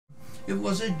It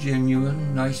was a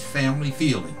genuine, nice family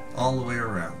feeling all the way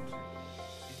around.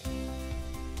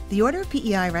 The Order of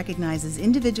PEI recognizes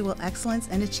individual excellence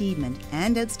and achievement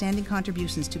and outstanding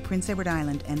contributions to Prince Edward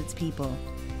Island and its people.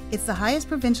 It's the highest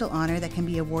provincial honor that can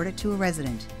be awarded to a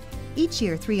resident. Each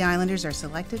year, 3 islanders are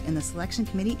selected and the selection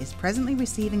committee is presently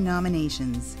receiving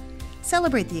nominations.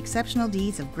 Celebrate the exceptional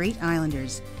deeds of great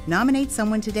islanders. Nominate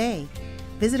someone today.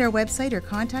 Visit our website or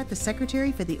contact the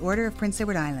Secretary for the Order of Prince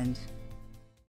Edward Island.